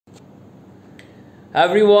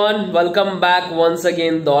Everyone, welcome back once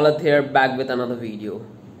again. Daulat here, back with another video.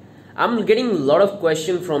 I'm getting a lot of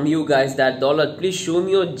questions from you guys that Daulat, please show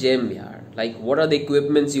me your gym here. Like, what are the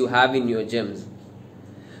equipments you have in your gyms?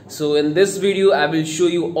 So in this video, I will show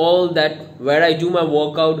you all that where I do my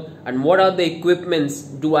workout and what are the equipments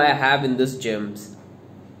do I have in this gyms.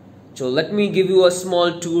 So let me give you a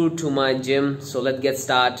small tour to my gym. So let's get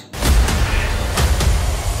started.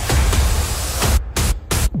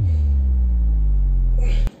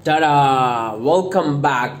 Ta-da! Welcome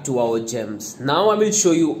back to our gyms. Now I will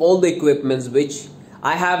show you all the equipments which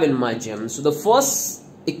I have in my gym. So the first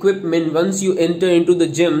equipment, once you enter into the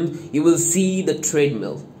gym, you will see the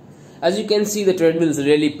treadmill. As you can see, the treadmill is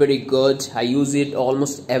really pretty good. I use it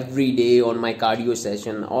almost every day on my cardio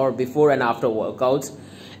session or before and after workouts.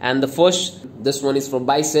 And this one is for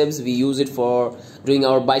biceps. We use it for doing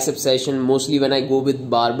our bicep session mostly when I go with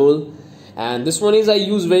barbell. And this one is I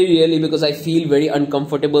use very rarely because I feel very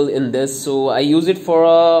uncomfortable in this, so I use it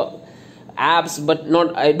for abs, but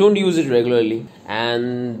I don't use it regularly.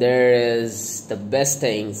 And there is the best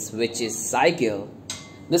things, which is cycle.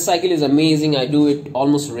 This cycle is amazing. I do it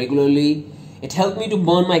almost regularly. It helped me to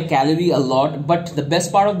burn my calorie a lot, but the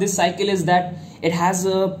best part of this cycle is that it has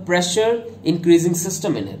a pressure increasing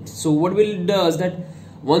system in it. So what it does that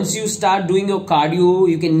once you start doing your cardio,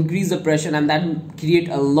 you can increase the pressure and that create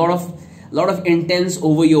a lot of intense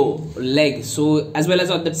over your leg, so as well as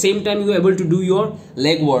at the same time you are able to do your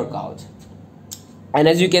leg workout. And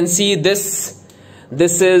as you can see, this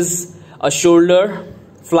is a shoulder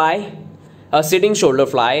fly, a sitting shoulder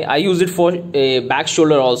fly. I use it for a back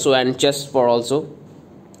shoulder also and chest for also.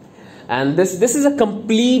 And this is a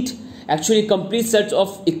complete set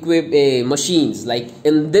of machines. Like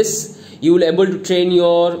in this you will able to train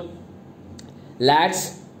your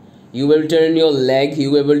lats, you will train your leg, you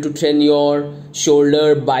will be able to train your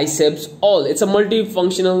shoulder, biceps, all. It's a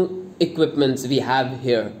multifunctional equipment we have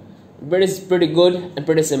here, but it's pretty good and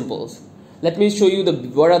pretty simple. Let me show you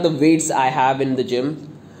what are the weights I have in the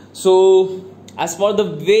gym. So as for the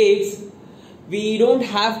weights, we don't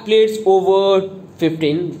have plates over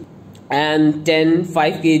 15 and 10,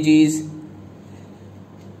 5 kgs,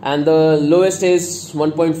 and the lowest is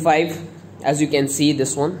 1.5, as you can see,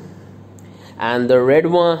 this one. And the red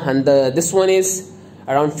one, and this one is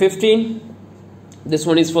around 15. This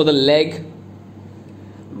one is for the leg,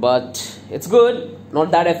 but it's good,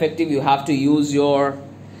 not that effective. You have to use your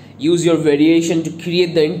variation to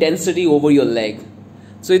create the intensity over your leg.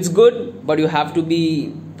 So it's good, but you have to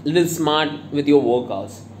be a little smart with your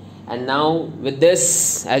workouts. And now with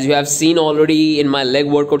this, as you have seen already in my leg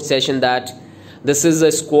workout session, that this is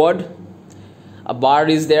a squat. A bar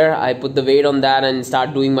is there, I put the weight on that and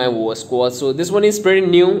start doing my squat. So this one is pretty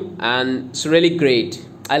new and it's really great.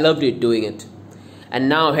 I loved it doing it. And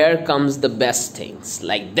now here comes the best things,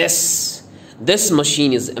 like this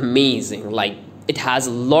machine is amazing. Like it has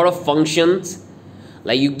a lot of functions.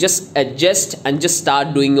 Like you just adjust and just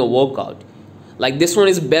start doing your workout. Like this one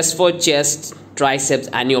is best for chest, triceps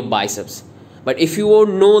and your biceps. But if you want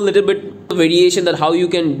to know a little bit variation that how you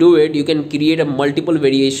can do it, you can create a multiple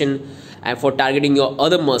variation and for targeting your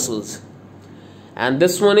other muscles. And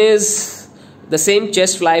this one is the same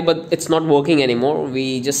chest fly, but it's not working anymore.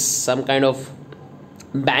 We just some kind of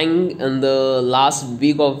bang in the last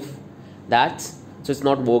week of that, so it's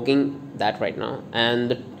not working that right now.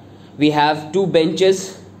 And we have two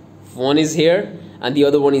benches, one is here and the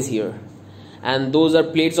other one is here, and those are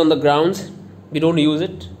plates on the ground. We don't use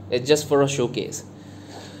it, it's just for a showcase.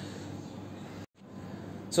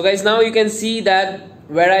 So guys, now you can see that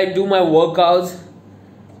where I do my workouts.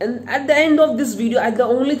 And at the end of this video, the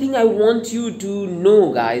only thing I want you to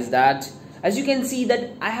know, guys, that as you can see that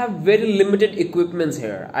I have very limited equipments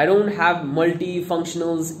here. I don't have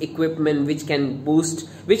multifunctionals equipment which can boost,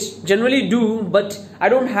 which generally do, but I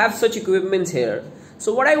don't have such equipments here.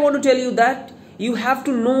 So what I want to tell you that you have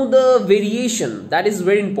to know the variation. That is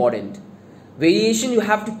very important. Variation you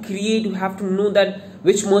have to create. You have to know that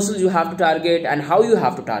which muscles you have to target and how you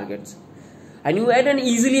have to target. And you are then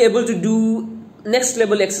easily able to do next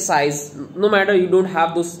level exercise, no matter you don't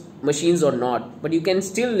have those machines or not, but you can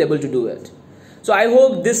still able to do it. So I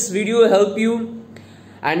hope this video help you,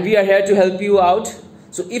 and we are here to help you out.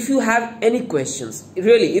 So if you have any questions,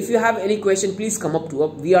 really if you have any question, please come up to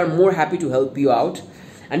us. We are more happy to help you out,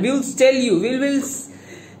 and we will tell you, we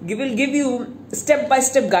will give you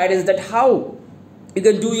step-by-step guidance that how you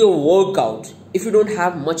can do your workout if you don't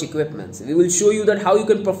have much equipment. We will show you that how you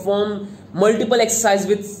can perform multiple exercise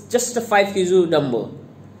with just a 5 kg dumbbell.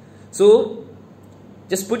 So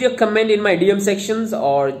just put your comment in my DM sections,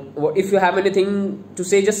 or if you have anything to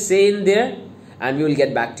say, just say in there and we will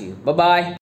get back to you. Bye bye.